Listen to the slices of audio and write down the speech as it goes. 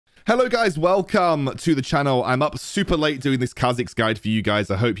Hello guys, welcome to the channel. I'm up super late doing this KHA'ZIX guide for you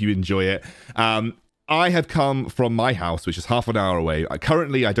guys. I hope you enjoy it. I have come from my house, which is half an hour away.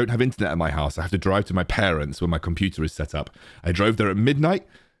 Currently, I don't have internet at my house. I have to drive to my parents where my computer is set up. I drove there at midnight,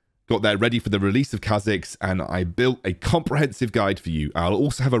 got there ready for the release of KHA'ZIX, and I built a comprehensive guide for you. I'll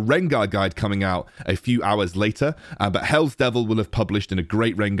also have a Rengar guide coming out a few hours later, but Hell's Devil will have published in a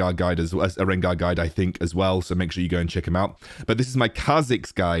great Rengar guide as well, a Rengar guide, I think, as well, so make sure you go and check him out. But this is my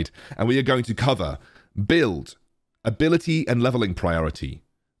KHA'ZIX guide, and we are going to cover build, ability and leveling priority,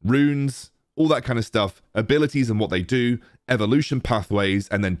 runes, all that kind of stuff, abilities and what they do, evolution pathways,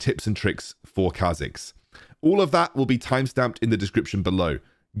 and then tips and tricks for KHA'ZIX. All of that will be timestamped in the description below.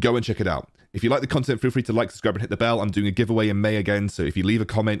 Go and check it out. If you like the content, feel free to like, subscribe, and hit the bell. I'm doing a giveaway in May again, so if you leave a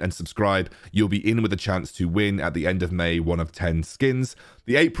comment and subscribe, you'll be in with a chance to win at the end of May one of 10 skins.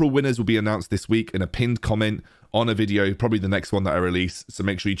 The April winners will be announced this week in a pinned comment on a video, probably the next one that I release, so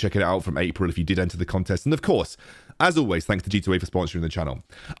make sure you check it out from April if you did enter the contest. And of course, as always, thanks to G2A for sponsoring the channel.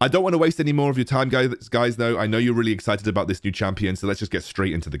 I don't want to waste any more of your time, guys, though. I know you're really excited about this new champion, so let's just get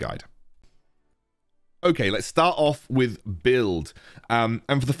straight into the guide. Okay, let's start off with build. And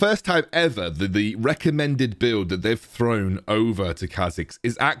for the first time ever, the recommended build that they've thrown over to KHA'ZIX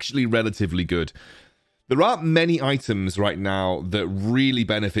is actually relatively good. There aren't many items right now that really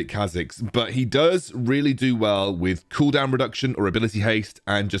benefit KHA'ZIX, but he does really do well with cooldown reduction or ability haste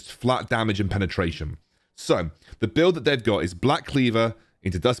and just flat damage and penetration. So, the build that they've got is Black Cleaver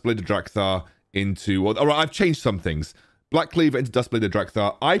into Duskbladed Drakthar into... Alright, I've changed some things. Black Cleaver into Duskbladed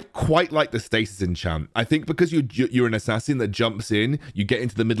Drakthar. I quite like the stasis enchant. I think because you're an assassin that jumps in, you get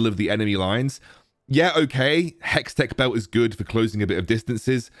into the middle of the enemy lines. Yeah, okay, Hextech Belt is good for closing a bit of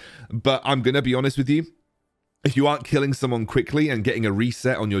distances, but I'm going to be honest with you. If you aren't killing someone quickly and getting a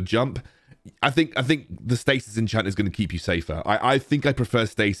reset on your jump, I think the stasis enchant is going to keep you safer. I think I prefer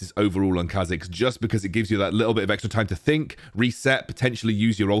stasis overall on KHA'ZIX just because it gives you that little bit of extra time to think, reset, potentially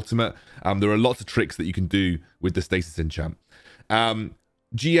use your ultimate. There are lots of tricks that you can do with the stasis enchant.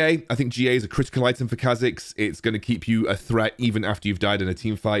 GA, I think GA is a critical item for KHA'ZIX. It's going to keep you a threat even after you've died in a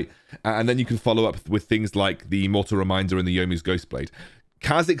team fight. And then you can follow up with things like the Immortal Reminder and the Yomu's Ghostblade.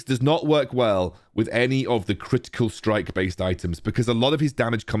 KHA'ZIX does not work well with any of the critical strike-based items because a lot of his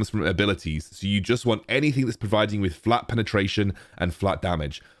damage comes from abilities, so you just want anything that's providing with flat penetration and flat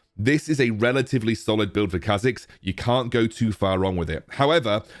damage. This is a relatively solid build for KHA'ZIX. You can't go too far wrong with it.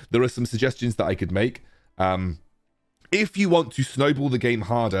 However, there are some suggestions that I could make. If you want to snowball the game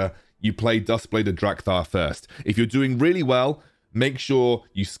harder, you play Duskbladed Drakthar first. If you're doing really well, make sure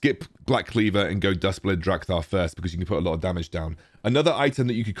you skip Black Cleaver and go Duskbladed Drakthar first because you can put a lot of damage down. Another item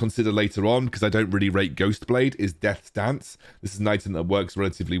that you could consider later on, because I don't really rate Ghostblade, is Death's Dance. This is an item that works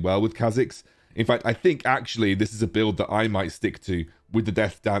relatively well with KHA'ZIX. In fact, I think actually this is a build that I might stick to with the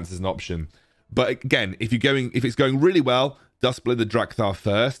Death's Dance as an option. But again, if it's going really well, Duskbladed Drakthar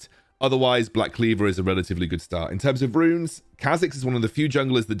first. Otherwise, Black Cleaver is a relatively good start. In terms of runes, KHA'ZIX is one of the few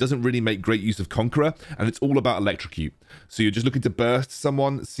junglers that doesn't really make great use of Conqueror, and it's all about Electrocute. So you're just looking to burst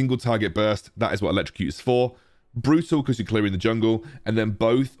someone, single target burst, that is what Electrocute is for. Brutal, because you're clearing the jungle, and then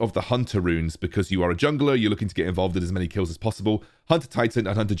both of the Hunter runes, because you are a jungler, you're looking to get involved in as many kills as possible. Hunter Titan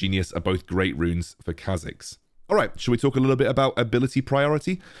and Hunter Genius are both great runes for KHA'ZIX. Alright, shall we talk a little bit about ability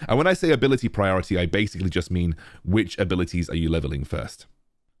priority? And when I say ability priority, I basically just mean which abilities are you leveling first.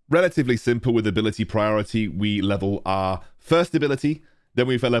 Relatively simple with ability priority. We level our first ability, then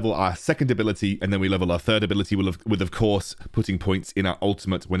we level our second ability, and then we level our third ability with of course, putting points in our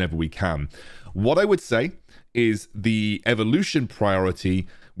ultimate whenever we can. What I would say is the evolution priority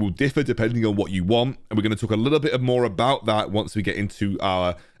will differ depending on what you want, and we're going to talk a little bit more about that once we get into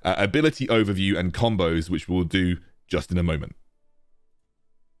our ability overview and combos, which we'll do just in a moment.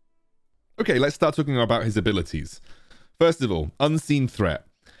 Okay, let's start talking about his abilities. First of all, Unseen Threat.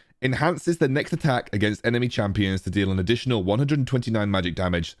 Enhances the next attack against enemy champions to deal an additional 129 magic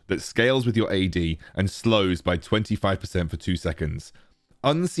damage that scales with your AD and slows by 25% for 2 seconds.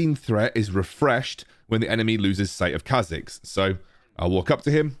 Unseen Threat is refreshed when the enemy loses sight of KHA'ZIX. So I'll walk up to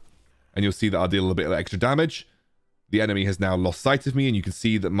him and you'll see that I'll deal a little bit of extra damage. The enemy has now lost sight of me and you can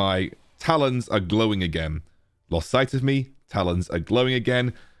see that my talons are glowing again. Lost sight of me, talons are glowing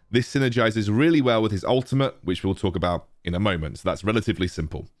again. This synergizes really well with his ultimate, which we'll talk about in a moment. So that's relatively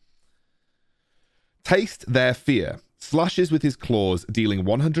simple. Taste Their Fear. Slashes with his claws, dealing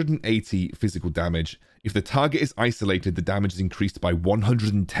 180 physical damage. If the target is isolated, the damage is increased by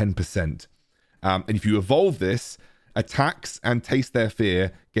 110%. And if you evolve this, Attacks and Taste Their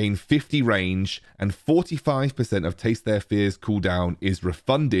Fear gain 50 range, and 45% of Taste Their Fear's cooldown is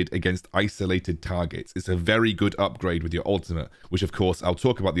refunded against isolated targets. It's a very good upgrade with your ultimate, which of course I'll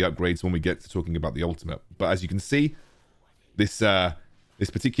talk about the upgrades when we get to talking about the ultimate. But as you can see, this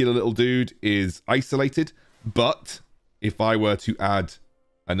particular little dude is isolated, but if I were to add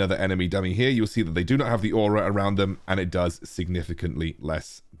another enemy dummy here, you'll see that they do not have the aura around them, and it does significantly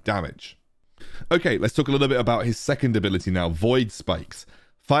less damage. Okay, let's talk a little bit about his second ability now, Void Spikes.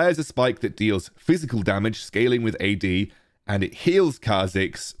 Fires a spike that deals physical damage, scaling with AD, and it heals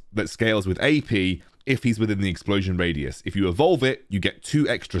KhaZix that scales with AP if he's within the explosion radius. If you evolve it, you get 2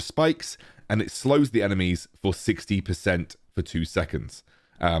 extra spikes, and it slows the enemies for 60% for 2 seconds.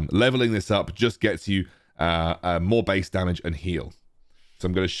 Leveling this up just gets you more base damage and heal. So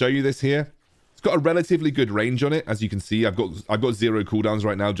I'm going to show you this here. It's got a relatively good range on it. As you can see, I've got 0 cooldowns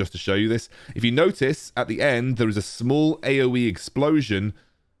right now just to show you this. If you notice, at the end, there is a small AoE explosion.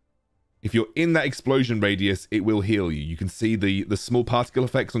 If you're in that explosion radius, it will heal you. You can see the small particle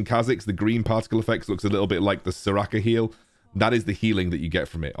effects on KhaZix. The green particle effects looks a little bit like the Soraka heal. That is the healing that you get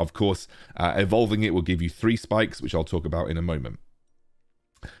from it. Of course, evolving it will give you 3 spikes, which I'll talk about in a moment.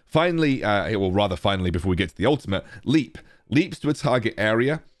 Finally, well, rather finally, before we get to the ultimate, Leap. Leaps to a target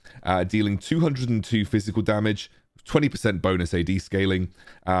area, dealing 202 physical damage, 20% bonus AD scaling,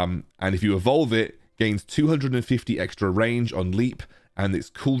 and if you evolve it, gains 250 extra range on Leap, and its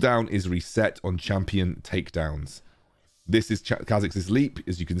cooldown is reset on champion takedowns. This is KhaZix's Leap.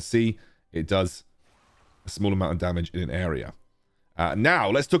 As you can see, it does a small amount of damage in an area. Now,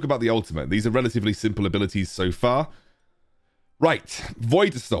 let's talk about the ultimate. These are relatively simple abilities so far. Right,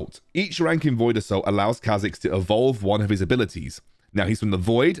 Void Assault. Each rank in Void Assault allows KhaZix to evolve one of his abilities. Now, he's from the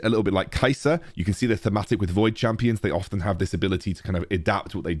Void, a little bit like Kai'Sa. You can see the thematic with Void champions. They often have this ability to kind of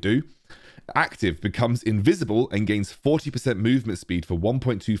adapt what they do. Active becomes invisible and gains 40% movement speed for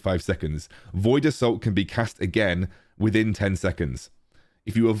 1.25 seconds. Void Assault can be cast again within 10 seconds.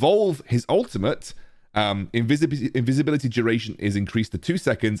 If you evolve his ultimate, invisibility duration is increased to 2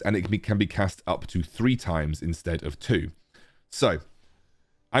 seconds, and it can be cast up to 3 times instead of 2. So,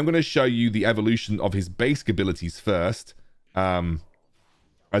 I'm going to show you the evolution of his basic abilities first.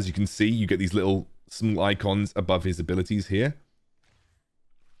 As you can see, you get these little small icons above his abilities here.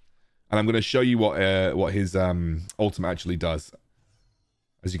 And I'm going to show you what his ultimate actually does.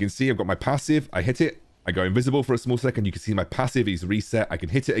 As you can see, I've got my passive. I hit it. I go invisible for a small second. You can see my passive is reset. I can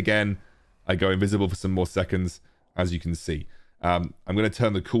hit it again. I go invisible for some more seconds, as you can see. I'm going to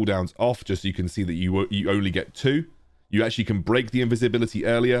turn the cooldowns off just so you can see that you only get 2. You actually can break the invisibility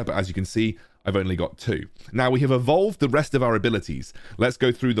earlier, but as you can see, I've only got 2. Now, we have evolved the rest of our abilities. Let's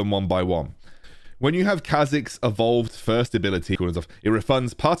go through them one by one. When you have KhaZix evolved first ability, it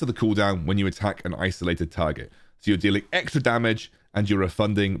refunds part of the cooldown when you attack an isolated target. So you're dealing extra damage, and you're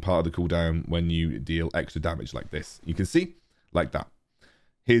refunding part of the cooldown when you deal extra damage like this. You can see, like that.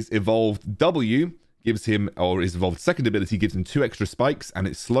 His evolved W gives him, or his evolved second ability gives him 2 extra spikes, and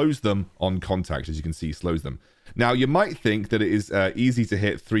it slows them on contact. As you can see, slows them. Now, you might think that it is easy to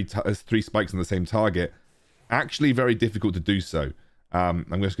hit 3 spikes on the same target. Actually, very difficult to do so. I'm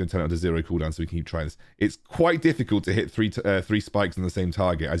just going to turn it on to 0 cooldown so we can keep trying this. It's quite difficult to hit 3 spikes on the same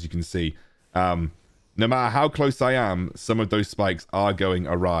target, as you can see. No matter how close I am, some of those spikes are going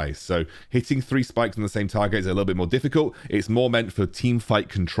awry. So hitting 3 spikes on the same target is a little bit more difficult. It's more meant for team fight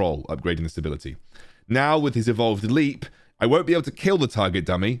control, upgrading this ability. Now, with his evolved Leap, I won't be able to kill the target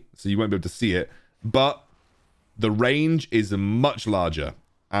dummy, so you won't be able to see it, but the range is much larger,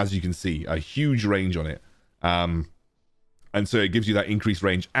 as you can see, a huge range on it. And so it gives you that increased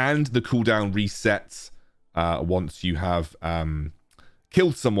range, and the cooldown resets once you have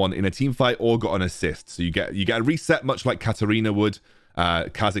killed someone in a team fight or got an assist. So you get a reset, much like Katarina would.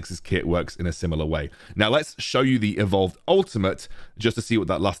 KhaZix's kit works in a similar way. Now let's show you the evolved ultimate, just to see what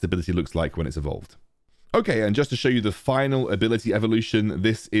that last ability looks like when it's evolved. Okay, and just to show you the final ability evolution,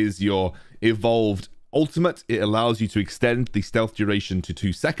 this is your evolved ultimate. It allows you to extend the stealth duration to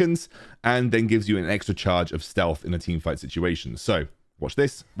 2 seconds, and then gives you an extra charge of stealth in a teamfight situation. So, watch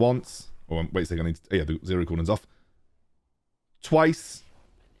this. Once. Oh, wait a second. I need to, yeah, the 0 cooldowns off. Twice.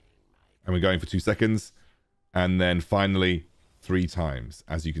 And we're going for 2 seconds. And then finally, 3 times.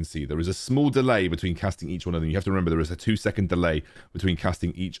 As you can see, there is a small delay between casting each one of them. You have to remember there is a 2-second delay between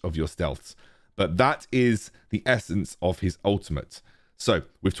casting each of your stealths. But that is the essence of his ultimate. So,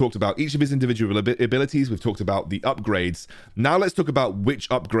 we've talked about each of his individual abilities. We've talked about the upgrades. Now let's talk about which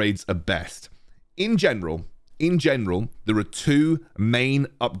upgrades are best. In general, there are 2 main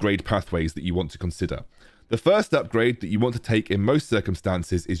upgrade pathways that you want to consider. The first upgrade that you want to take in most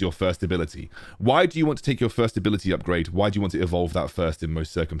circumstances is your first ability. Why do you want to take your first ability upgrade? Why do you want to evolve that first in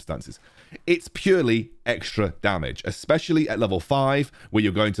most circumstances? It's purely extra damage, especially at level 5, where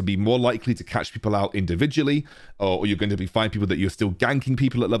you're going to be more likely to catch people out individually, or you're going to find people that you're still ganking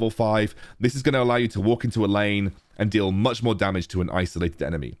people at level 5. This is going to allow you to walk into a lane and deal much more damage to an isolated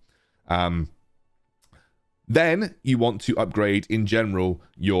enemy. Then you want to upgrade in general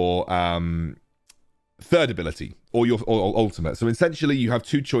your third ability or your ultimate. So essentially you have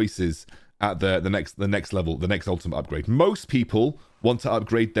two choices at the next level, the next ultimate upgrade. Most people want to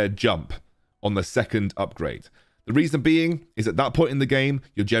upgrade their jump on the second upgrade. The reason being is at that point in the game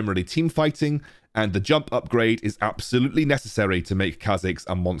you're generally team fighting, and the jump upgrade is absolutely necessary to make KhaZix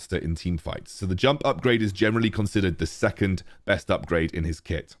a monster in team fights. So the jump upgrade is generally considered the second best upgrade in his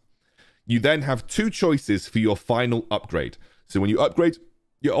kit. You then have two choices for your final upgrade. So when you upgrade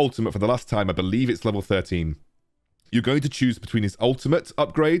your ultimate for the last time, I believe it's level 13, you're going to choose between his ultimate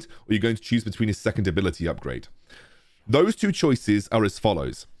upgrade or you're going to choose between his second ability upgrade. Those two choices are as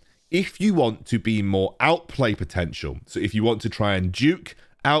follows. If you want to be more outplay potential, so if you want to try and juke,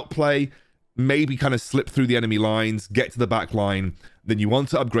 outplay, maybe kind of slip through the enemy lines, get to the back line, then you want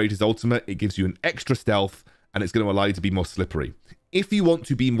to upgrade his ultimate. It gives you an extra stealth and it's going to allow you to be more slippery. If you want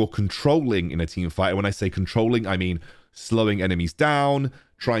to be more controlling in a team fight, and when I say controlling, I mean slowing enemies down,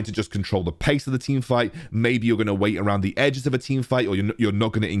 trying to just control the pace of the team fight. Maybe you're going to wait around the edges of a team fight, or you're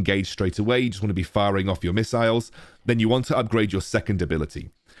not going to engage straight away. You just want to be firing off your missiles. Then you want to upgrade your second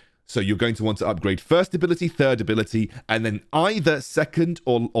ability. So you're going to want to upgrade first ability, third ability, and then either second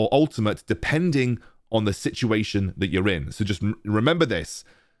or ultimate, depending on the situation that you're in. So just remember this.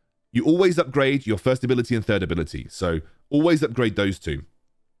 You always upgrade your first ability and third ability. So always upgrade those two.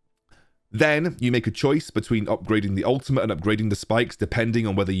 Then you make a choice between upgrading the ultimate and upgrading the spikes, depending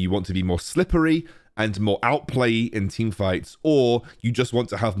on whether you want to be more slippery and more outplay in team fights, or you just want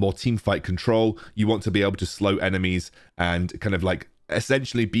to have more team fight control. You want to be able to slow enemies and kind of like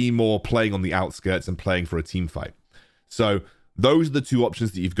essentially be more playing on the outskirts and playing for a team fight. So those are the two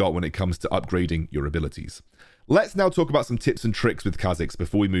options that you've got when it comes to upgrading your abilities. Let's now talk about some tips and tricks with KhaZix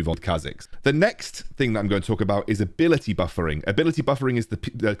before we move on to KhaZix. The next thing that I'm going to talk about is ability buffering. Ability buffering is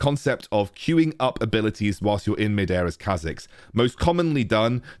the concept of queuing up abilities whilst you're in midair as KhaZix. Most commonly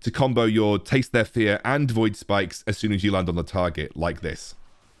done to combo your Taste Their Fear and Void Spikes as soon as you land on the target, like this.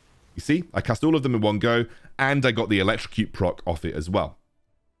 You see, I cast all of them in one go, and I got the Electrocute proc off it as well.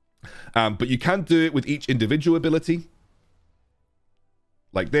 But you can do it with each individual ability,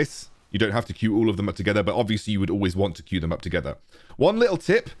 like this. You don't have to queue all of them up together, but obviously you would always want to queue them up together. One little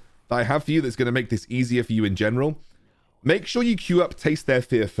tip that I have for you that's going to make this easier for you in general, make sure you queue up Taste Their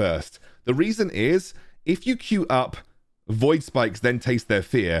Fear first. The reason is, if you queue up Void Spikes, then Taste Their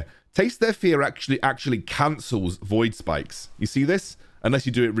Fear actually cancels Void Spikes. You see this? Unless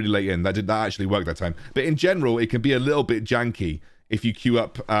you do it really late in. That actually worked that time. But in general, it can be a little bit janky if you queue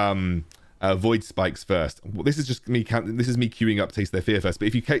up Void Spikes first. Well, this is just me. This is me queuing up Taste Their Fear first. But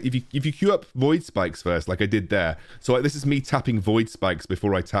if you queue up Void Spikes first, like I did there, so this is me tapping Void Spikes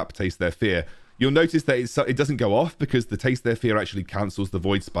before I tap Taste Their Fear. You'll notice that it doesn't go off because the Taste Their Fear actually cancels the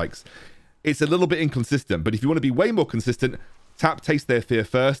Void Spikes. It's a little bit inconsistent, but if you want to be way more consistent, tap Taste Their Fear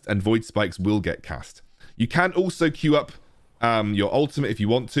first, and Void Spikes will get cast. You can also queue up your ultimate if you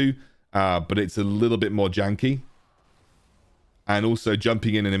want to, but it's a little bit more janky. And also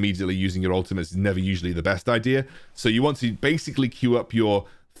jumping in and immediately using your ultimates is never usually the best idea. So you want to basically queue up your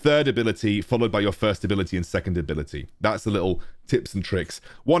third ability followed by your first ability and second ability. That's the little tips and tricks.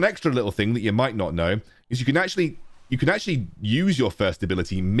 One extra little thing that you might not know is you can actually use your first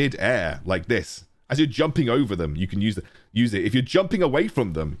ability mid-air like this. As you're jumping over them, you can use it. If you're jumping away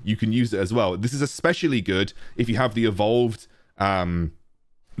from them, you can use it as well. This is especially good if you have the evolved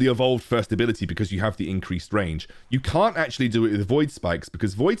first ability, because you have the increased range. You can't actually do it with Void Spikes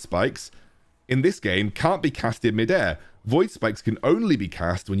because Void Spikes in this game can't be casted mid-air. Void Spikes can only be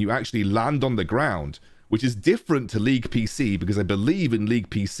cast when you actually land on the ground, which is different to League PC, because I believe in League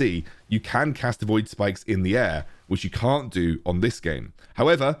PC you can cast Void Spikes in the air, which you can't do on this game.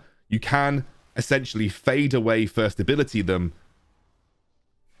 However, you can essentially fade away first ability them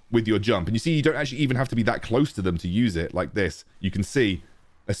with your jump. And you see, you don't actually even have to be that close to them to use it like this. You can see,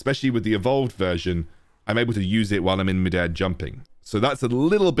 especially with the evolved version, I'm able to use it while I'm in midair jumping. So that's a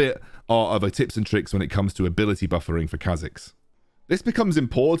little bit of a tips and tricks when it comes to ability buffering for KhaZix. This becomes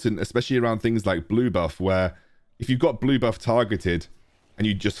important, especially around things like blue buff, where if you've got blue buff targeted and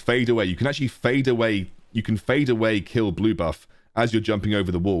you just fade away, you can actually fade away, kill blue buff as you're jumping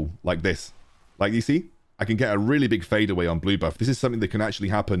over the wall like this. Like you see, I can get a really big fadeaway on blue buff. This is something that can actually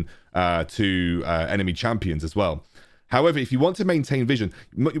happen to enemy champions as well. However, if you want to maintain vision,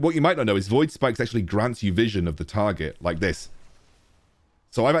 what you might not know is Void Spikes actually grants you vision of the target, like this.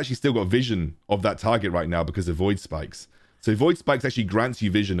 So I've actually still got vision of that target right now because of Void Spikes. So Void Spikes actually grants you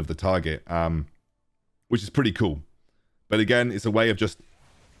vision of the target, which is pretty cool. But again, it's a way of just...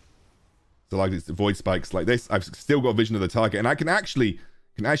 So like it's Void Spikes like this. I've still got vision of the target, and I can actually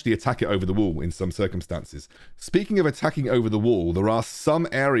attack it over the wall in some circumstances. Speaking of attacking over the wall, there are some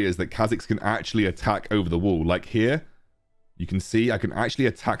areas that KhaZix can actually attack over the wall. Like here, you can see I can actually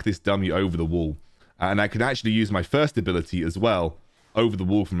attack this dummy over the wall. And I can actually use my first ability as well over the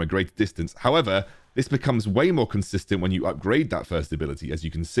wall from a greater distance. However, this becomes way more consistent when you upgrade that first ability, as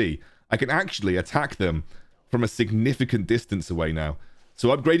you can see. I can actually attack them from a significant distance away now. So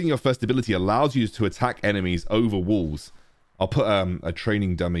upgrading your first ability allows you to attack enemies over walls. I'll put a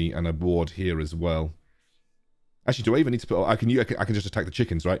training dummy and a ward here as well. Actually, do I even need to put... I can just attack the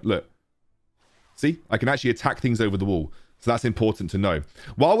chickens, right? Look. See? I can actually attack things over the wall. So that's important to know.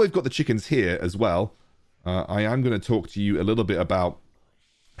 While we've got the chickens here as well, I am going to talk to you a little bit about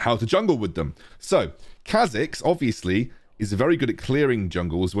how to jungle with them. So, KhaZix, obviously, is very good at clearing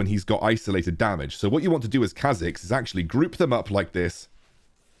jungles when he's got isolated damage. So what you want to do as KhaZix is actually group them up like this.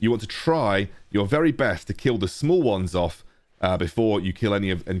 You want to try your very best to kill the small ones off before you kill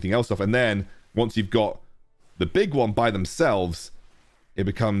anything else off. And then, once you've got the big one by themselves, it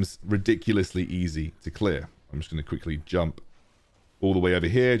becomes ridiculously easy to clear. I'm just going to quickly jump all the way over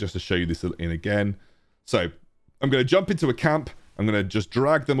here just to show you this in again. So, I'm going to jump into a camp. I'm going to just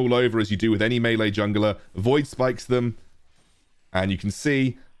drag them all over as you do with any melee jungler. Void Spikes them. And you can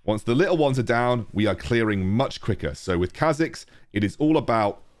see, once the little ones are down, we are clearing much quicker. So with KhaZix, it is all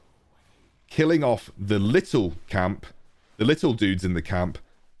about killing off the little camp, the little dudes in the camp,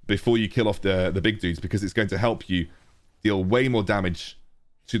 before you kill off the big dudes, because it's going to help you deal way more damage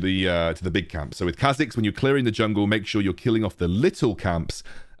to the big camp. So with KhaZix, when you're clearing the jungle, make sure you're killing off the little camps,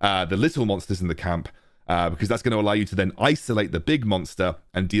 the little monsters in the camp, because that's going to allow you to then isolate the big monster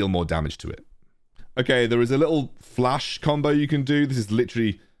and deal more damage to it. Okay, there is a little flash combo you can do. This is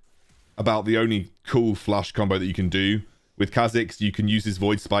literally about the only cool flash combo that you can do. With KhaZix, you can use his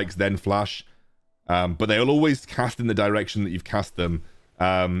Void Spikes, then flash. But they'll always cast in the direction that you've cast them,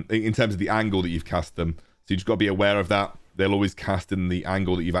 in terms of the angle that you've cast them. So you just got to be aware of that. They'll always cast in the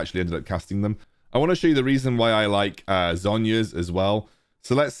angle that you've actually ended up casting them. I want to show you the reason why I like Zhonya's as well.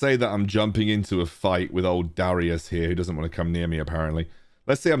 So let's say that I'm jumping into a fight with old Darius here, who doesn't want to come near me apparently.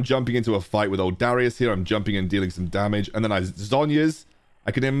 Let's say I'm jumping into a fight with old Darius here. I'm jumping and dealing some damage. And then Zhonya's,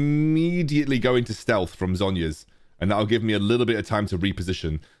 I can immediately go into stealth from Zhonya's. And that'll give me a little bit of time to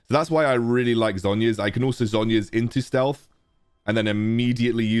reposition. So that's why I really like Zhonya's. I can also Zhonya's into stealth. And then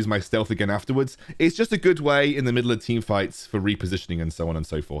immediately use my stealth again afterwards. It's just a good way in the middle of team fights for repositioning and so on and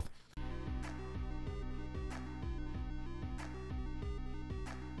so forth.